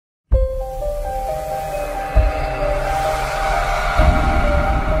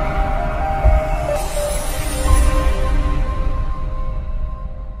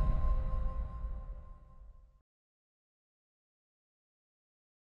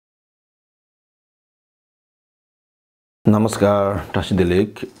नमस्कार टासी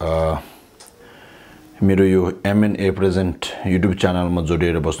दिलेक मेरो यो M&A प्रेजेन्ट युट्युब च्यानलमा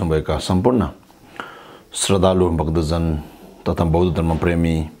जोडिएर बस्नुभएका सम्पूर्ण श्रद्धालु भक्तजन तथा बौद्ध धर्म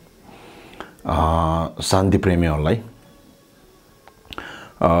प्रेमी शान्ति प्रेमीहरूलाई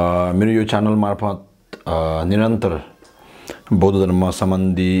मेरो यो च्यानल मार्फत निरन्तर बौद्ध धर्म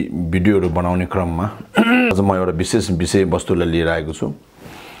सम्बन्धी भिडियोहरू बनाउने क्रममा आज म एउटा विशेष विषय वस्तुलाई लिएर आएको छु।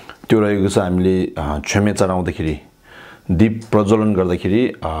 त्यो रहेको छ हामीले छेमे चढाउँदाखेरि दीप प्रज्वलन गर्दाखेरि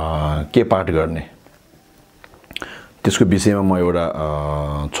के पाठ गर्ने त्यसको विषयमा म एउटा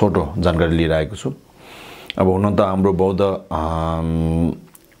छोटो जानकारी लिएर आएको छु। अब हुन त हाम्रो बौद्ध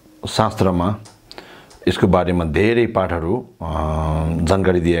शास्त्रमा यसको बारेमा धेरै पाठहरू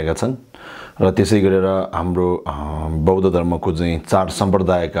जानकारी दिएका छन् र त्यसै गरेर हाम्रो बौद्ध धर्मको चाहिँ चार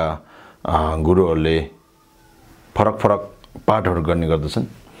सम्प्रदायका गुरुहरूले फरक फरक पाठहरू गर्ने गर्दछन्।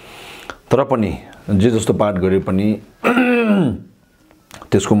 तर पनि जे जस्तो पाठ गरे पनि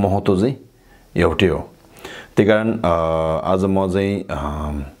त्यसको महत्त्व चाहिँ एउटै हो। त्यही कारण आज म चाहिँ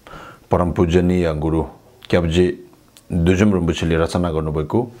परम पूजनीय गुरु क्याब्जे दुजम रिम्पोछेले रचना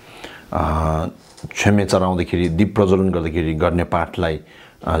गर्नुभएको छेमे चढाउँदाखेरि दीप प्रज्वलन गर्दाखेरि गर्ने पाठलाई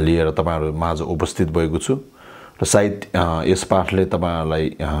लिएर तपाईहरु माझ उपस्थित भएको छु र सायद यस पाठले तपाईहरुलाई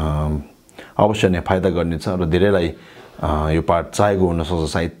अवश्य नै फाइदा गर्नेछ र धेरैलाई यो पाठ चाहेको हुन सक्छ।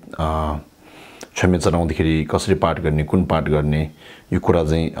 सायद छेमे चढाउँदाखेरि कसरी पाठ गर्ने, कुन पाठ गर्ने, यो कुरा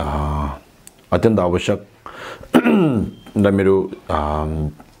चाहिँ अत्यन्त आवश्यक र मेरो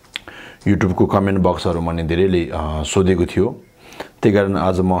युट्युबको कमेन्ट बक्सहरुमा नि धेरैले सोधेको थियो। त्यही कारण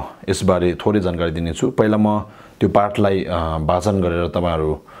आज म यसबारे थोरै जानकारी दिनेछु। पहिला म त्यो पाठलाई वाचन गरेर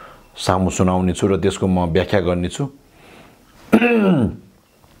तपाईहरु सामु सुनाउने छु र त्यसको म व्याख्या गर्ने छु।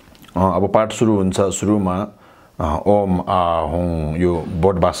 अब पाठ सुरु हुन्छ। सुरुमा ओम आहुं यो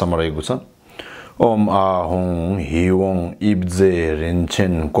बोध भाषामा रहेको छ। ओम आहुं हिवों इब्जे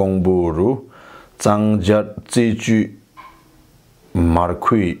रिन्छेन कोंगबुरु चांगजट चिचु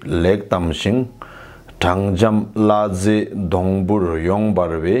मार्खुई लेक तामसिंग ढांगजम लाजे दोंगबुर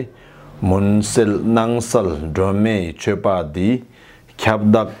योंगबारवे मुनसेल नांगसल ड्रोमे चेपादी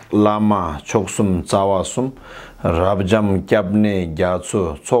ख्याबदाक लामा छोकसुम चावासुम राबजम क्याबने ग्याचो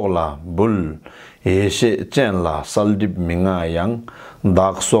चोगला बुल हेशे चेनला सल्डिप मिंगा यांग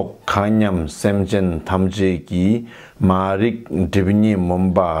दाक्सोक खान्यम सेमचेन थमचे की मारिक डिबिनी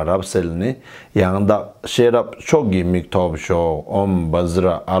मुंबा राबसेलने यांगदा शेरप छोगी मिक्थोब शो ओम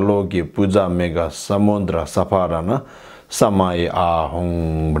वज्र आलोकी पूजा मेगा समुद्र सफाराना समय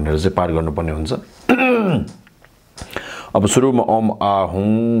आहुं भनेर चाहिँ पाठ गर्नुपर्ने हुन्छ। अब सुरुमा ओम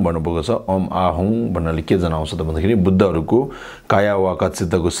आहुं भन्नुभएको छ। ओम आहुं भन्नाले के जनाउँछ त भन्दाखेरि बुद्धहरुको काया वाका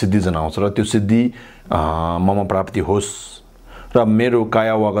चित्तको सिद्धि जनाउँछ र त्यो सिद्धि ममा प्राप्ति होस् र मेरो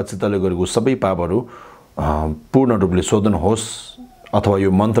काया वाका चित्तले गरेको सबै पापहरू पूर्ण रूपले शोधन होस्। अथवा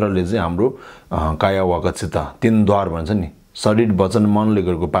यो मन्त्रले चाहिँ हाम्रो काया वाका चित्त तीन द्वार भन्छ नि, शरीर वचन मनले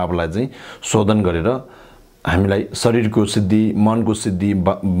गरेको पापलाई चाहिँ शोधन गरेर हामीलाई शरीरको सिद्धि, मनको सिद्धि,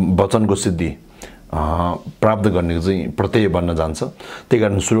 वचनको सिद्धि प्राप्त गर्ने चाहिँ प्रत्यय बन्न जान्छ। त्यही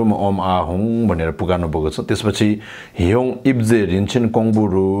कारण सुरुमा ओम आहुं भनेर पुकार्नु भएको छ। त्यसपछि हियोङ इब्जे रिन्छेन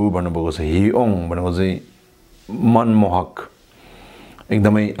कोंगबुरु भन्नुभएको छ। हियोङ भनेको चाहिँ मनमोहक,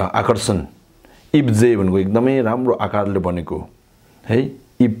 एकदमै आकर्षण। इब्जे भनेको एकदमै राम्रो आकारले बनेको है।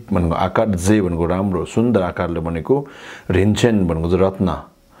 इब भनेको आकार, जे भनेको राम्रो सुन्दर आकारले बनेको, रिन्छेन भनेको चाहिँ रत्न,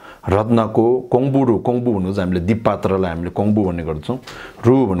 रत्नको कोंगबुरु, कोंगबु भनेको चाहिँ हामीले दीप पात्रलाई हामीले कोंगबु भन्ने गर्छौं।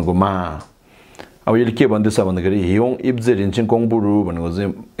 रु भनेको मा। अब यसले के भन्दैछ भन्दाखेरि हियोङ इब्जे रिन्छेन कोंगबुरु भनेको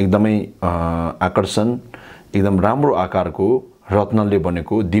चाहिँ एकदमै आकर्षण, एकदम राम्रो आकारको रत्नले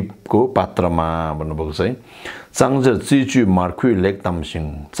बनेको दीपको पात्रमा भन्नुभएको छ है। चांगजर चिचु मार्खुई लेक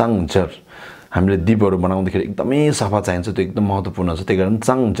तामसिंग चांगजर हामीले दीपहरु बनाउँदाखेरि एकदमै सफा चाहिन्छ, त्यो एकदम महत्त्वपूर्ण छ। त्यही कारण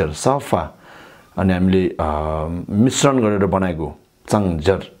चांगजर सफा अनि हामीले मिश्रण गरेर बनाएको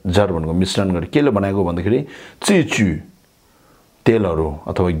चांगजर, जर भनेको मिश्रण गरेर केले बनाएको भन्दाखेरि चिचु तेलहरु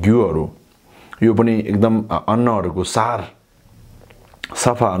अथवा घिउहरु, यो पनि एकदम अन्नहरुको सार,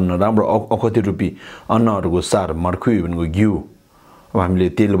 सफा अन्न, राम्रो औषधि रूपी अन्नहरुको सार। मार्खुई भनेको घिउ। अब हामीले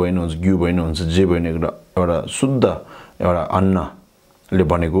तेल भएन हुन्छ, घिउ भएन हुन्छ, जे भएन एउटा शुद्ध एउटा अन्नले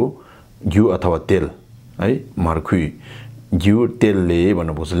बनेको घिउ अथवा तेल है। मार्खुई घिउ तेलले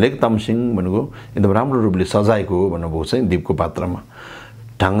भन्नुभएको छ। लेक तामसिंग भनेको एकदम राम्रो रूपले सजाएको भन्नुभएको छ दीपको पात्रमा।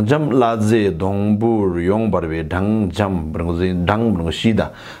 ढांगजम लाजे दोंगबुर योंगबारवे ढांगजम भनेको चाहिँ ढाङ भनेको सिधा,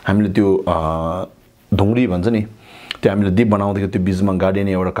 हामीले त्यो ढुङ्ग्री भन्छ नि, त्यो हामीले दीप बनाउँदाखेरि त्यो बीचमा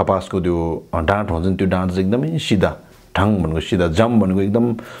गाडिने एउटा कपासको त्यो डाँठ हुन्छ नि, त्यो डाँठ चाहिँ एकदमै सिधा। ढाङ भनेको सिधा, जम भनेको एकदम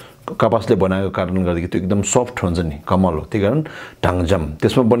कपासले बनाएको कारणले गर्दाखेरि त्यो एकदम सफ्ट हुन्छ नि, कमल हो। त्यही कारण ढांगजम।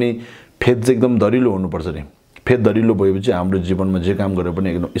 त्यसमा पनि फेद चाहिँ एकदम दरिलो हुनुपर्छ नि। फेद दरिलो भएपछि हाम्रो जीवनमा जे काम गरे पनि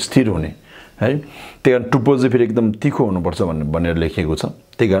एकदम स्थिर हुने है। त्यही कारण टुप्पो चाहिँ फेरि एकदम तिखो हुनुपर्छ भनेर लेखिएको छ।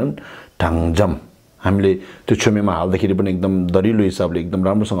 त्यही कारण ढाङझम हामीले त्यो छुमेमा हाल्दाखेरि पनि एकदम दरिलो हिसाबले एकदम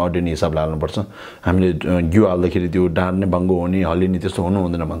राम्रोसँग अडिने हिसाबले हाल्नुपर्छ। हामीले घिउ हाल्दाखेरि त्यो डाँड्ने बाङ्गो हुने हल्लिने त्यस्तो हुनु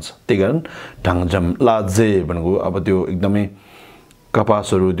हुँदैन भन्छ। त्यही कारण ढाङझम लाजे भनेको अब त्यो एकदमै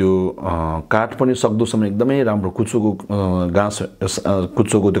कपासहरू त्यो काठ पनि सक्दोसम्म एकदमै राम्रो कुचोको घाँस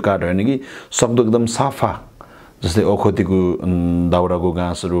कुचोको त्यो काठ होइन कि सक्दो एकदम सफा, जस्तै ओखतीको दाउराको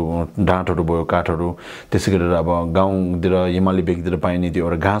घाँसहरू डाँठहरू भयो काठहरू, त्यसै गरेर अब गाउँतिर हिमाली भेगतिर पाइने त्यो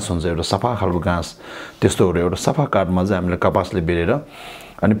एउटा घाँस हुन्छ एउटा सफा खालको घाँस, त्यस्तोहरू एउटा सफा काठमा चाहिँ हामीले कपासले बेरेर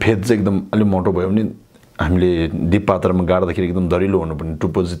अनि फेद चाहिँ एकदम अलिक मोटो भयो भने हामीले दीप पात्रमा गाड्दाखेरि एकदम दरिलो हुनुपर्ने,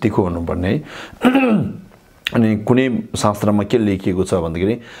 टुप्पो चाहिँ तिखो हुनुपर्ने है। अनि कुनै शास्त्रमा के लेखिएको छ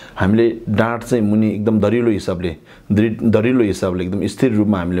भन्दाखेरि हामीले डाँठ चाहिँ मुनि एकदम दरिलो हिसाबले एकदम स्थिर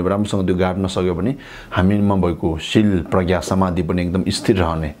रूपमा हामीले राम्रोसँग त्यो गाड्न सक्यो भने हामीमा भएको शील प्रज्ञा समाधि पनि एकदम स्थिर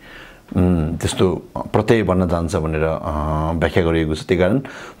रहने त्यस्तो प्रत्यय बन्न जान्छ भनेर व्याख्या गरिएको छ। त्यही कारण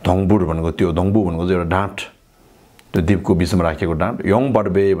धङबुर भनेको त्यो धङबु भनेको चाहिँ एउटा डाँठ, त्यो दीपको बिचमा राखेको डाँठ। यङ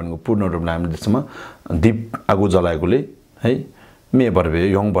बर्बे भनेको पूर्ण रूपमा हामीले त्यसमा दीप आगो जलाएकोले है, मे बर्बे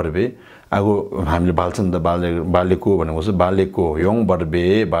यङ बर्बे आगो हामीले बाल्छन् त बालेको भनेको चाहिँ बालेको यङ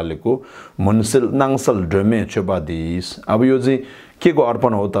बर्बे बालेको मुन्सेल नाङसल ढ्रमे छेपादिस। अब यो चाहिँ के को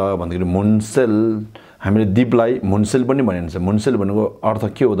अर्पण हो त भन्दाखेरि मुन्सेल, हामीले दीपलाई मुन्सेल पनि भनिन्छ। मुन्सेल भनेको अर्थ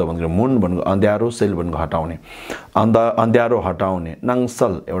के हो त भन्दाखेरि मुन भनेको अँध्यारो, सेल भनेको हटाउने, अँध्यारो हटाउने,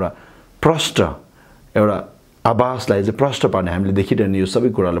 नाङसल एउटा प्रष्ट एउटा आभासलाई चाहिँ प्रष्ट पार्ने, हामीले देखिरहने यो सबै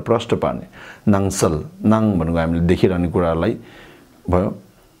कुरालाई प्रष्ट पार्ने। नाङसल नाङ भनेको हामीले देखिरहने कुरालाई भयो,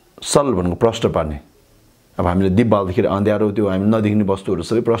 सल भनेको प्रष्ट पार्ने। अब हामीले दीप बाल्दाखेरि अँध्यारो त्यो हामी नदेख्ने वस्तुहरू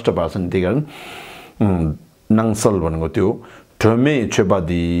सबै प्रष्ट पार्छन्। त्यही कारण नाङसल भनेको त्यो ठ्वेमे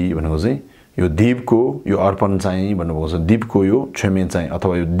छेपादी भनेको चाहिँ यो दीपको यो अर्पण चाहिँ भन्नुभएको छ। दीपको यो छेमे चाहिँ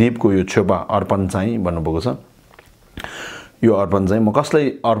अथवा यो दीपको यो छेपा अर्पण चाहिँ भन्नुभएको छ। यो अर्पण चाहिँ म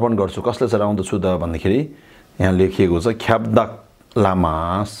कसलाई अर्पण गर्छु, कसलाई चढाउँदछु त भन्दाखेरि यहाँ लेखिएको छ ख्याब्दाक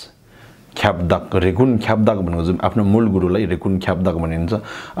लामास, ख्याब्दाक रेकुन ख्याब्दाक भनेको चाहिँ आफ्नो मूल गुरुलाई रेकुन ख्याब्दाक भनिन्छ।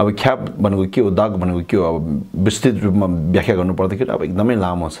 अब ख्याब भनेको के हो, दाग भनेको के हो, अब विस्तृत रूपमा व्याख्या गर्नु पर्दाखेरि अब एकदमै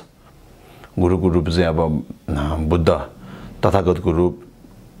लामो छ। गुरुको रूप चाहिँ अब बुद्ध तथागतको रूप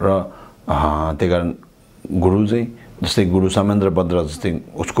र त्यही कारण गुरु चाहिँ जस्तै गुरु सामेन्द्र भद्र जस्तै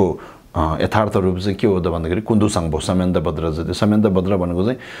उसको यथार्थ रूप चाहिँ के हो त भन्दाखेरि कुन्दु साङ्बो सामेन्द्र भद्र जस्तै। सामेन्द्र भद्र भनेको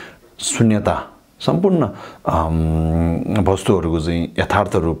चाहिँ शून्यता, सम्पूर्ण वस्तुहरूको चाहिँ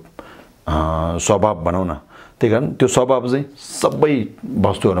यथार्थ रूप स्वभाव भनौँ न। त्यही कारण त्यो स्वभाव चाहिँ सबै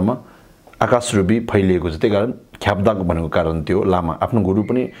वस्तुहरूमा आकाशरूपी फैलिएको छ। त्यही कारण ख्याब्दाक भनेको कारण त्यो लामा, आफ्नो गुरु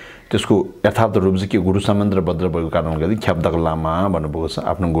पनि त्यसको यथार्थ रूप चाहिँ के गुरु सामेन्द्र भद्र भएको कारणले गर्दा ख्याब्दाक लामा भन्नुभएको छ।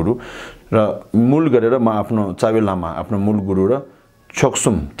 आफ्नो गुरु र मूल गरेर म आफ्नो चावे लामा आफ्नो मूल गुरु र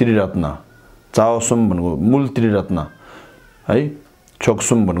छोक्सुम त्रिरत्न, चाओसुम भनेको मूल त्रिरत्न है,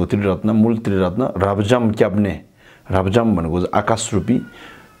 छोक्सुम भनेको त्रिरत्न, मूल त्रिरत्न, राबजाम क्याब्ने, राबजाम भनेको आकाशरूपी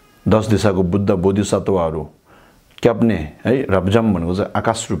 10 दिशाको बुद्ध बोधिसत्वहरू क्याप्ने है, राबजाम भनेको चाहिँ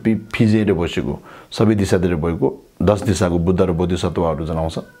आकाशरूपी फिजेर बसेको सबै दिशातिर भएको 10 दिशाको बुद्ध र बोधिसत्वहरू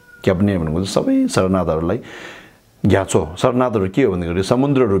जनाउँछ। क्याप्ने भनेको चाहिँ सबै शरणार्थहरूलाई घ्याचो, शरणार्थहरू के हो भन्दाखेरि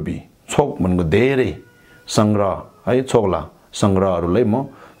समुद्र रूपी, छोक भनेको धेरै सङ्ग्रह है, छोक्ला सङ्ग्रहहरूलाई म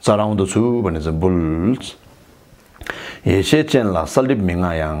चढाउँदछु भने चाहिँ बुल्स। हेसे चेनला सल्डिप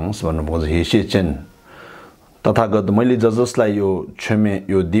मिङायाङ्स भन्नुभएको छ। हेसे चेन तथागत मैले जसलाई यो छेमे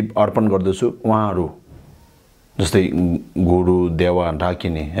यो दीप अर्पण गर्दछु उहाँहरू जस्तै गुरु देवा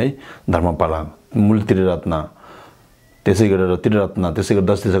ढाकिने है, धर्मपाला, मूल त्रिरत्न, त्यसै गरेर त्रिरत्न, त्यसै गरेर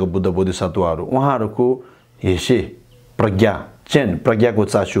 10 दिशाको बुद्ध बोधिसत्वहरू उहाँहरूको हेसे प्रज्ञा चेन, प्रज्ञाको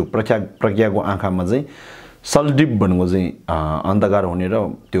चासु, प्रज्ञाको आँखामा चाहिँ सल्डिप भनेको चाहिँ अन्धकार हुने र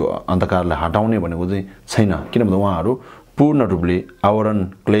त्यो अन्धकारलाई हटाउने भनेको चाहिँ छैन। किनभने उहाँहरू पूर्ण रूपले आवरण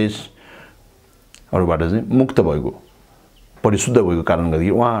क्लेशहरूबाट चाहिँ मुक्त भएको, परिशुद्ध भएको कारणले गर्दाखेरि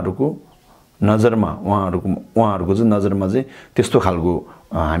उहाँहरूको नजरमा उहाँहरूको चाहिँ नजरमा चाहिँ त्यस्तो खालको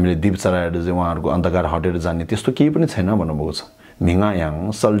हामीले दीप चढाएर चाहिँ उहाँहरूको अन्धकार हटेर जाने त्यस्तो केही पनि छैन भन्नुभएको छ।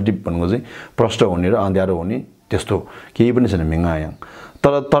 मिङायाङ सल्डिप भनेको चाहिँ प्रष्ट हुने र अँध्यारो हुने त्यस्तो केही पनि छैन मिङायाङ।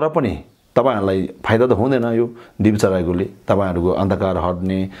 तर पनि तपाईहरुलाई फाइदा त हुँदैन यो दीप चढाएकोले, तपाईहरुको अन्धकार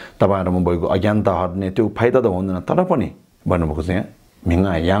हट्ने, तपाईहरुमा भएको अज्ञानता हट्ने त्यो फाइदा त हुँदैन। तर पनि भन्नुभएको छ यहाँ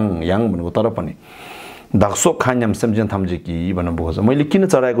मिङायाङ, याङ भनेको तर पनि दाक्सो खान्याम सेम्जेन थाम्जेकी भन्नुभएको छ। मैले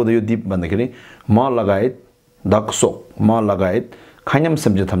किन चढाएको त यो दीप भन्दाखेरि म लगायत दाक्सो म लगायत खान्याम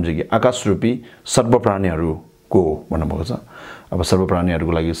सेम्जेन थाम्जेकी आकाशरूपी सर्व प्राणीहरुको भन्नुभएको छ। अब सर्व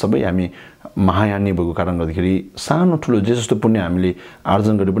प्राणीहरुको लागि सबै हामी महायानी भएको कारणले गर्दाखेरि सानो ठुलो जे जस्तो पुण्य हामीले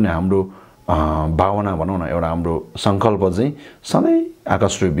आर्जन गरे पनि हाम्रो भावना भनौँ न, एउटा हाम्रो सङ्कल्प चाहिँ सधैँ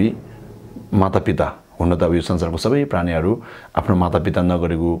आकाशरूपी मातापिता हुन त अब यो संसारको सबै प्राणीहरू आफ्नो मातापिता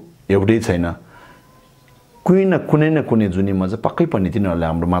नगरेको एउटै छैन, कुनै न कुनै जुनीमा चाहिँ पक्कै पनि तिनीहरूले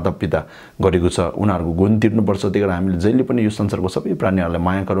हाम्रो मातापिता गरेको छ, उनीहरूको गुण तिर्नुपर्छ। त्यही कारण हामीले जहिले पनि यो संसारको सबै प्राणीहरूलाई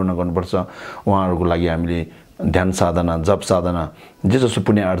माया करुणा गर्नुपर्छ। उहाँहरूको लागि हामीले ध्यान साधना, जप साधना, जे जसो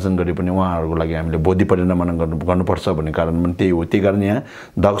पुण्य आर्जन गरे पनि उहाँहरूको लागि हामीले बोधि परिणमन गर्नुपर्छ भन्ने कारण पनि त्यही हो। त्यही कारण यहाँ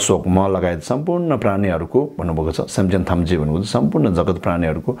दग सोक म लगायत सम्पूर्ण प्राणीहरूको भन्नुभएको छ। सेम्चेन थाम्जे भन्नुभएको छ सम्पूर्ण जगत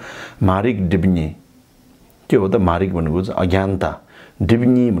प्राणीहरूको मारिक डिब्नी, के हो त मारिक भन्नुभएको छ अज्ञानता,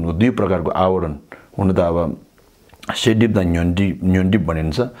 डिब्नी भन्नुको दुई प्रकारको आवरण हुनु त अब सेडिप द न्योन्डिप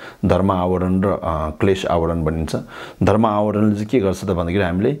भनिन्छ, धर्म आवरण र क्लेश आवरण भनिन्छ। धर्म आवरणले चाहिँ के गर्छ त भन्दाखेरि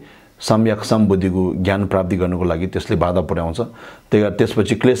हामीले सम्यक समबुद्धिको ज्ञान प्राप्ति गर्नुको लागि त्यसले बाधा पुर्याउँछ। त्यही कारण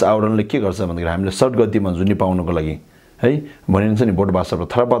त्यसपछि क्लेश आवरणले के गर्छ भन्दाखेरि हामीले सद्गतिमा जुनी पाउनुको लागि है भनिन्छ नि बोट भाषाबाट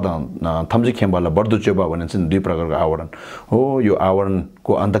थरपद थम्जी खेम्बालाई बढ्दो चेपा भनिन्छ नि, दुई प्रकारको आवरण हो। यो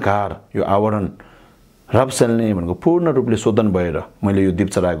आवरणको अन्धकार, यो आवरण रब सेल्ने भनेको पूर्ण रूपले शोधन भएर मैले यो दीप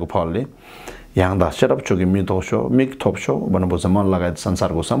चढाएको फलले याङ्दा सेटअप चोकी मिक थोप्छो भन्नुपर्छ। मन लगायत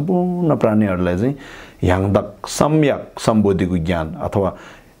संसारको सम्पूर्ण प्राणीहरूलाई चाहिँ याङ्दक सम्यक सम्बोधिको ज्ञान अथवा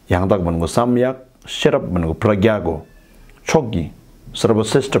याङ्दक भनेको सम्यक, सेटअप भनेको प्रज्ञाको, छोकी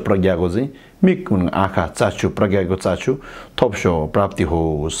सर्वश्रेष्ठ प्रज्ञाको चाहिँ मिक भनेको आँखा चाचु, प्रज्ञाको चाचु थोप्छो प्राप्ति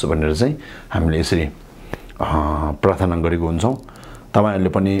होस् भनेर चाहिँ हामीले यसरी प्रार्थना गरेको हुन्छौँ। तपाईँहरूले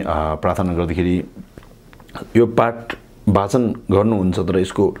पनि प्रार्थना गर्दाखेरि यो पाठ वाचन गर्नुहुन्छ तर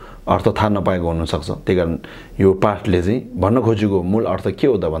यसको अर्थ थाहा नपाएको हुनसक्छ। त्यही कारण यो पाठले चाहिँ भन्न खोजेको मूल अर्थ के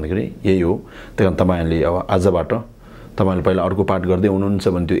हो त भन्दाखेरि यही हो। त्यही कारण तपाईँहरूले अब आजबाट तपाईँले पहिला अर्को पाठ गर्दै हुनुहुन्छ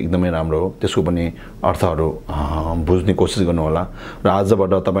भने त्यो एकदमै राम्रो हो, त्यसको पनि अर्थहरू बुझ्ने कोसिस गर्नुहोला। र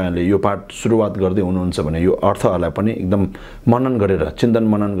आजबाट तपाईँहरूले यो पाठ सुरुवात गर्दै हुनुहुन्छ भने यो अर्थहरूलाई पनि एकदम मनन गरेर, चिन्तन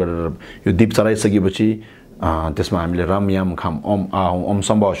मनन गरेर यो दीप चलाइसकेपछि त्यसमा हामीले राम याम खाम ओम आहौँ ओम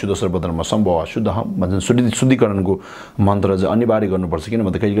सम्भव शुद्ध सर्वधर्म सम्भव शुद्ध हम भन्छ शुद्धिकरणको मन्त्र चाहिँ अनिवार्य गर्नुपर्छ। किन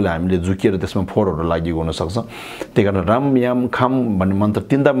भन्दा कहिले कहिले हामीले झुकिएर त्यसमा फोहोरहरू लागेको हुनसक्छ। त्यही कारण राम याम खाम भन्ने मन्त्र,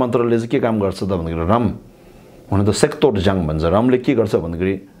 तिनवटा मन्त्रले चाहिँ के काम गर्छ त भन्दाखेरि रम हुन त सेक्तोर जाङ भन्छ। रमले के गर्छ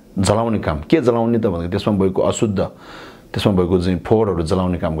भन्दाखेरि जलाउने काम। के जलाउने त भन्दाखेरि त्यसमा भएको अशुद्ध, त्यसमा भएको चाहिँ फोहोरहरू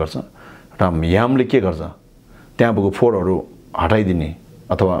जलाउने काम गर्छ। राम यामले के गर्छ, त्यहाँ भएको फोहोरहरू हटाइदिने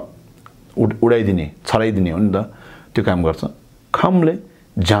अथवा उडाइदिने, छराइदिने हो नि त, त्यो काम गर्छ। खामले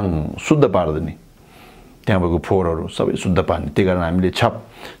जाङ शुद्ध पारिदिने, त्यहाँ भएको फोहोरहरू सबै शुद्ध पार्ने। त्यही कारण हामीले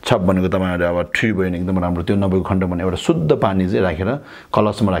छप भनेको तपाईँहरूले अब ट्री भयो भने एकदम राम्रो, त्यो नभएको खण्ड भने एउटा शुद्ध पानी चाहिँ राखेर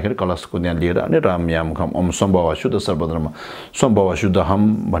कलशमा राखेर कलशको त्यहाँ लिएर अनि राम याम खम ओम सम्भव शुद्ध सर्वधर्म सम्भव शुद्ध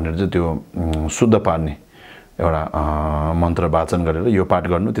हम भनेर चाहिँ त्यो शुद्ध पार्ने एउटा मन्त्र वाचन गरेर यो पाठ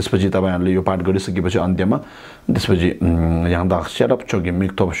गर्नु। त्यसपछि तपाईँहरूले यो पाठ गरिसकेपछि अन्त्यमा त्यसपछि याङ्दा सेटअप चोकी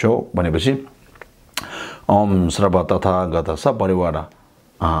मिक्थोप सो भनेपछि ओम श्रव तथा गत सपरिवार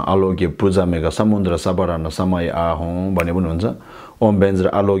आलोग्य पूजा मेघ समुद्र सपरान समय आहौँ भने पनि हुन्छ। ओम व्यञ्जन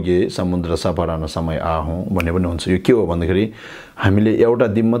आलोग्य समुद्र सपरान समय आहौँ भन्ने पनि हुन्छ। यो के हो भन्दाखेरि हामीले एउटा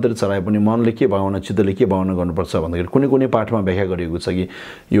दीप मात्रै चलाए पनि मनले के भावना, चित्तले के भावना गर्नुपर्छ भन्दाखेरि कुनै पाठमा व्याख्या गरिएको छ कि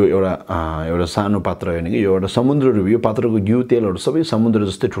यो एउटा सानो पात्र होइन कि यो एउटा समुद्र, यो पात्रको घिउ तेलहरू सबै समुद्र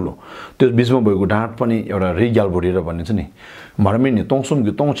जस्तै ठुलो, त्यो बिचमा भएको डाँट पनि एउटा रिग्याल भुटेर भनिन्छ नि, मर्मिनी तोङसुम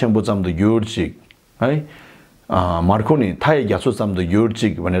तोङ छेम्पो चाम्दो योर्चिक है मर्खुनी थाई ग्यासो चाम्दो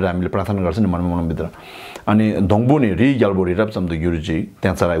योर्चिक भनेर हामीले प्रार्थना गर्छ नि मनभित्र। अनि धोङबुनी रि ग्यालबोरी रप चाम्दो योर्चिक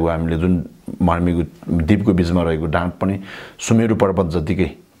त्यहाँ चलाएको हामीले जुन मार्मीको दीपको बिचमा रहेको डाँट पनि सुमेरु पर्वत जतिकै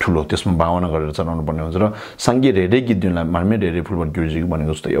ठुलो, त्यसमा भावना गरेर चलाउनु पर्ने हुन्छ। र साङ्गे रेरे गीतलाई मार्मे रेरे फुलबाट योर्चिक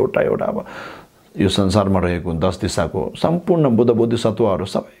भनेको जस्तो एउटा अब यो संसारमा रहेको 10 दिशाको सम्पूर्ण बुद्ध बोधिसत्वहरू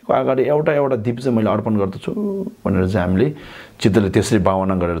सबैको अगाडि एउटा दीप चाहिँ मैले अर्पण गर्दछु भनेर चाहिँ हामीले चित्तले त्यसरी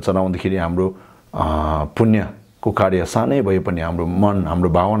भावना गरेर चलाउँदाखेरि हाम्रो पुण्यको कार्य सानै भए पनि हाम्रो मन, हाम्रो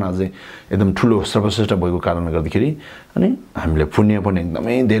भावना चाहिँ एकदम ठुलो सर्वश्रेष्ठ भएको कारणले गर्दाखेरि अनि हामीले पुण्य पनि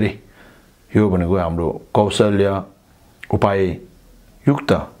एकदमै धेरै, यो भनेको हाम्रो कौशल्य उपाय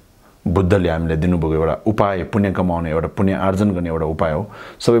युक्त बुद्धले हामीले दिनुभएको एउटा उपाय, पुण्य कमाउने एउटा पुण्य आर्जन गर्ने एउटा उपाय हो।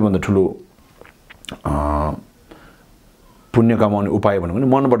 सबैभन्दा ठुलो पुण्य कमाउने उपाय भनेको नि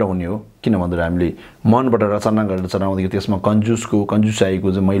मनबाट हुने हो। किन भन्दा हामीले मनबाट रचना गरेर चलाउँदाखेरि त्यसमा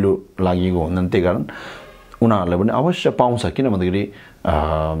कन्जुसाईको चाहिँ मैलो लागेको हुँदैन। त्यही कारण उनीहरूले पनि अवश्य पाउँछ। किन भन्दाखेरि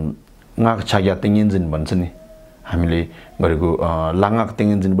लाङाक छाग्या तेङेन्जिन भन्छ नि, हामीले गरेको लाङाक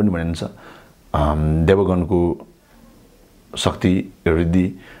तेङेन्जिन पनि भनिन्छ। देवगनको शक्ति वृद्धि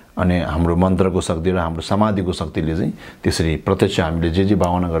अनि हाम्रो मन्त्रको शक्ति र हाम्रो समाधिको शक्तिले चाहिँ त्यसरी प्रत्यक्ष हामीले जे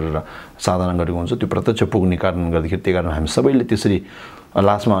भावना गरेर साधना गरेको हुन्छ त्यो प्रत्यक्ष पुग्ने कारण गर्दाखेरि, त्यही कारण हामी सबैले त्यसरी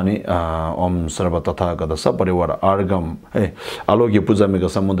लास्टमा अनि ओम सर्व तथागत सपरिवार अर्गम आलोक्य पूजामेका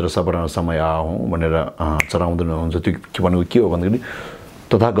समुद्र सपरान समय आहौँ भनेर चढाउँदै हुनुहुन्छ। त्यो के भनेको के हो भन्दाखेरि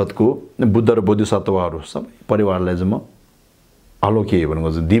तथागतको बुद्ध र बोधिसत्वहरू सबै परिवारलाई चाहिँ म आलोक्य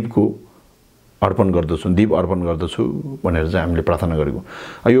भनेको चाहिँ दीपको अर्पण गर्दछु, दीप अर्पण गर्दछु भनेर चाहिँ हामीले प्रार्थना गरेको।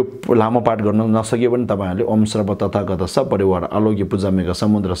 यो लामो पाठ गर्न नसके पनि तपाईँहरूले ओम सर्व तथागत सपरिवार आलोक्य पूजामेका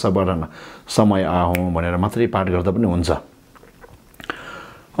समुद्र सपरान समय आहौँ भनेर मात्रै पाठ गर्दा पनि हुन्छ।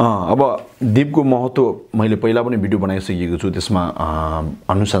 अब दीपको महत्त्व मैले पहिला पनि भिडियो बनाइसकेको छु। त्यसमा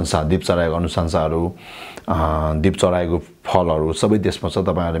अनुशंसा, दीप चढाएको अनुशंसाहरू, दीप चढाएको फलहरू सबै त्यसमा छ।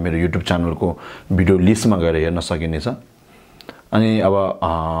 तपाईँहरूले मेरो युट्युब च्यानलको भिडियो लिस्टमा गएर हेर्न सकिनेछ। अनि अब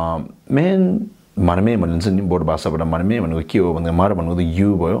मेन मर्मे भनिन्छ नि बोर्ड भाषाबाट। मर्मे भनेको के हो भन्दा मर भनेको त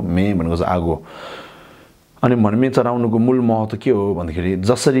यु भयो, मे भनेको चाहिँ आगो। अनि मर्मे चढाउनुको मूल महत्त्व के हो भन्दाखेरि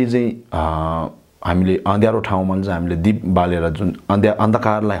जसरी चाहिँ हामीले अँध्यारो ठाउँमा चाहिँ हामीले दीप बालेर जुन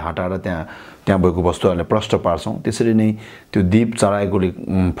अन्धकारलाई हटाएर त्यहाँ भएको वस्तुहरूलाई प्रष्ट पार्छौँ, त्यसरी नै त्यो दीप चढाएकोले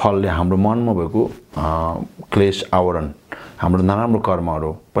फलले हाम्रो मनमा भएको क्लेश आवरण, हाम्रो नराम्रो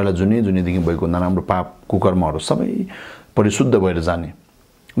कर्महरू, पहिला जुनैदेखि भएको नराम्रो पाप कुकर्महरू सबै परिशुद्ध भएर जाने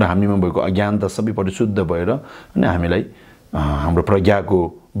र हामीमा भएको अज्ञानता सबै परिशुद्ध भएर अनि हामीलाई हाम्रो प्रज्ञाको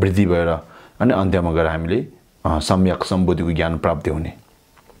वृद्धि भएर अनि अन्त्यमा गएर हामीले सम्यक सम्बोधिको ज्ञान प्राप्ति हुने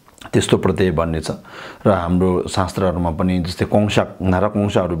त्यस्तो प्रत्यय बन्ने छ। र हाम्रो शास्त्रहरूमा पनि जस्तै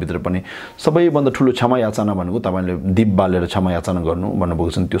नरकंशाहरूभित्र पनि सबैभन्दा ठुलो क्षमा याचना भनेको तपाईँले दीप बालेर क्षमा याचना गर्नु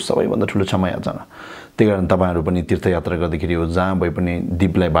भन्नुभएको छ। त्यो सबैभन्दा ठुलो क्षमा याचना। त्यही कारण तपाईँहरू पनि तीर्थयात्रा गर्दाखेरि हो जहाँ भए पनि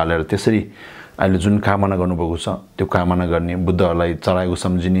दीपलाई बालेर त्यसरी अहिले जुन कामना गर्नुभएको छ त्यो कामना गर्ने, बुद्धहरूलाई चढाएको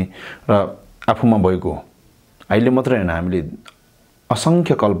सम्झिने र आफूमा भएको अहिले मात्रै होइन हामीले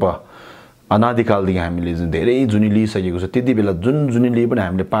असङ्ख्य कल्प अनादिकालदेखि हामीले जुन धेरै जुनी लिइसकेको छ त्यति बेला जुन जुनी पनि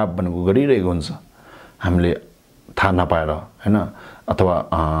हामीले पाप भनेको गरिरहेको हुन्छ हामीले थाहा नपाएर हैन, अथवा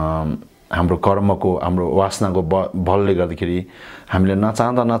हाम्रो कर्मको हाम्रो वासनाको बलले गर्दाखेरि हामीले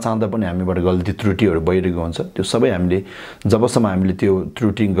नचाहँदा पनि हामीबाट गल्ती त्रुटिहरू भइरहेको हुन्छ। त्यो सबै हामीले जबसम्म हामीले त्यो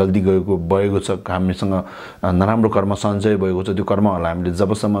त्रुटि गल्ती भएको छ, हामीसँग नराम्रो कर्म सञ्चय भएको छ, त्यो कर्महरूलाई हामीले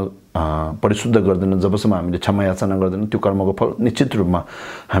जबसम्म परिशुद्ध गर्दैन, जबसम्म हामीले क्षमा याचना गर्दैन, त्यो कर्मको फल निश्चित रूपमा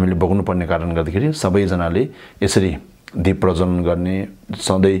हामीले भोग्नुपर्ने कारणले गर्दाखेरि सबैजनाले यसरी दीप प्रज्वलन गर्ने,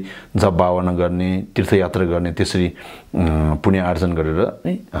 सधैँ जप भावना गर्ने, तीर्थयात्रा गर्ने, त्यसरी पुण्य आर्जन गरेर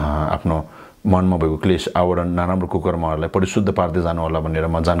है आफ्नो मनमा भएको क्लेश आवरण नराम्रो कुकर्महरूलाई परिशुद्ध पार्दै जानु होला भनेर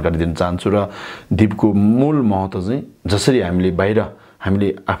म जानकारी दिन चाहन्छु। र दीपको मूल महत्त्व चाहिँ जसरी हामीले बाहिर हामीले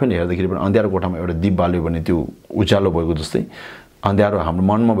आफैले हेर्दाखेरि पनि अँध्यारो कोठामा एउटा दीप बाल्यो भने त्यो उज्यालो भएको जस्तै अँध्यारो हाम्रो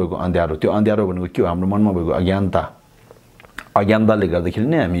मनमा भएको अँध्यारो, त्यो अँध्यारो भनेको के हो, हाम्रो मनमा भएको अज्ञानताले गर्दाखेरि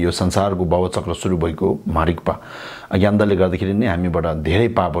नै हामी यो संसारको भवचक्र सुरु भएको मार्गपा अज्ञानताले गर्दाखेरि नै हामीबाट धेरै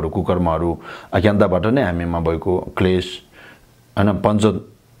पापहरू कुकर्महरू अज्ञानताबाट नै हामीमा भएको क्लेश हैन पञ्च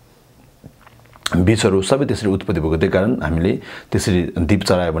बीचहरू सबै त्यसरी उत्पत्ति भएको। त्यही कारण हामीले त्यसरी दीप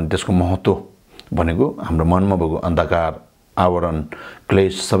चढायो भने त्यसको महत्त्व भनेको हाम्रो मनमा भएको अन्धकार आवरण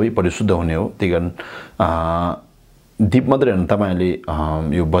क्लेश सबै परिशुद्ध हुने हो। त्यही कारण दीप मात्रै होइन,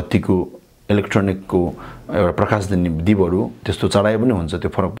 तपाईँहरूले यो बत्तीको इलेक्ट्रोनिकको एउटा प्रकाश दिने दीपहरू त्यस्तो चढाए पनि हुन्छ, त्यो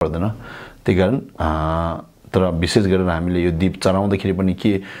फरक पर्दैन। त्यही कारण तर विशेष गरेर हामीले यो दीप चढाउँदाखेरि पनि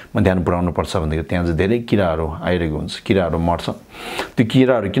केमा ध्यान पुर्याउनु पर्छ भन्दाखेरि त्यहाँ चाहिँ धेरै किराहरू आइरहेको हुन्छ, किराहरू मर्छ। त्यो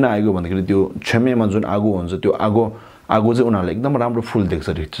किराहरू किन आएको भन्दाखेरि त्यो छेमेमा जुन आगो हुन्छ त्यो आगो चाहिँ उनीहरूले एकदम राम्रो फुल देख्छ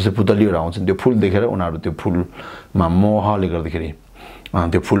अरे, जस्तै पुतलीहरू आउँछन् त्यो फुल देखेर उनीहरू त्यो फुलमा मोहले गर्दाखेरि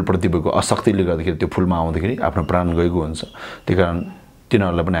त्यो फुलप्रति भएको अशक्तिले गर्दाखेरि त्यो फुलमा आउँदाखेरि आफ्नो प्राण गएको हुन्छ। त्यही कारण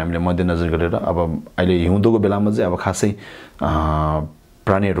तिनीहरूलाई पनि हामीले मध्यनजर गरेर अब अहिले हिउँदोको बेलामा चाहिँ अब खासै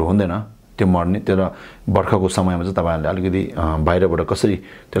प्राणीहरू हुँदैन त्यो मर्ने, तर बर्खाको समयमा चाहिँ तपाईँहरूले अलिकति बाहिरबाट कसरी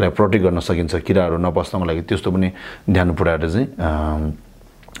त्यसलाई प्रोटेक्ट गर्न सकिन्छ किराहरू नपस्नको लागि त्यस्तो पनि ध्यान पुर्याएर चाहिँ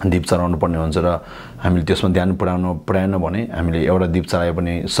दीप चढाउनु पर्ने हुन्छ। र हामीले त्यसमा ध्यान पुर्याएन भने हामीले एउटा दीप चढाए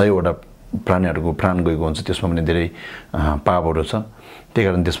पनि 100वटा प्राणीहरूको प्राण गएको हुन्छ, त्यसमा पनि धेरै पापहरू छ। त्यही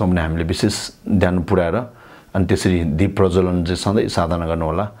कारण त्यसमा पनि हामीले विशेष ध्यान पुर्याएर अनि त्यसरी दीप प्रज्वलन चाहिँ सधैँ साधना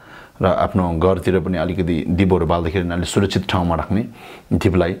गर्नुहोला। र आफ्नो घरतिर पनि अलिकति दीपहरू बाल्दाखेरि अलिक सुरक्षित ठाउँमा राख्ने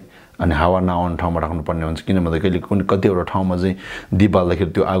दीपलाई, अनि हावा नआउने ठाउँमा राख्नुपर्ने हुन्छ। किन भन्दा कतिवटा ठाउँमा चाहिँ दीप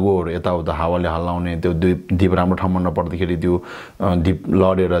बाल्दाखेरि त्यो आगोहरू यताउता हावाले हल्लाउने, त्यो दीप राम्रो ठाउँमा नपर्दाखेरि त्यो दीप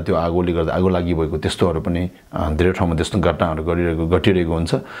लडेर त्यो आगोले गर्दा आगो लागि भएको त्यस्तोहरू पनि धेरै ठाउँमा त्यस्तो घटनाहरू घटिरहेको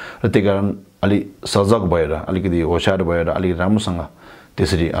हुन्छ। र त्यही कारण अलिक सजग भएर अलिकति होसियार भएर अलिक राम्रोसँग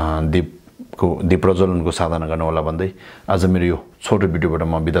त्यसरी दीप प्रज्वलनको साधना गर्नु होला भन्दै आज मेरो यो छोटो भिडियोबाट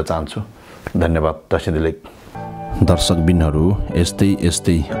म बिदा चाहन्छु। धन्यवाद। दर्शक दर्शकबिनहरू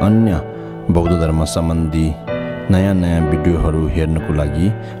यस्तै अन्य बौद्ध धर्म सम्बन्धी नयाँ भिडियोहरू हेर्नको लागि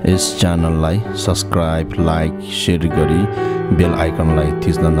यस च्यानललाई सब्स्क्राइब, लाइक, सेयर गरी बेल आइकनलाई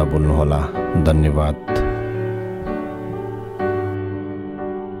थिच्न नभुल्नुहोला। धन्यवाद।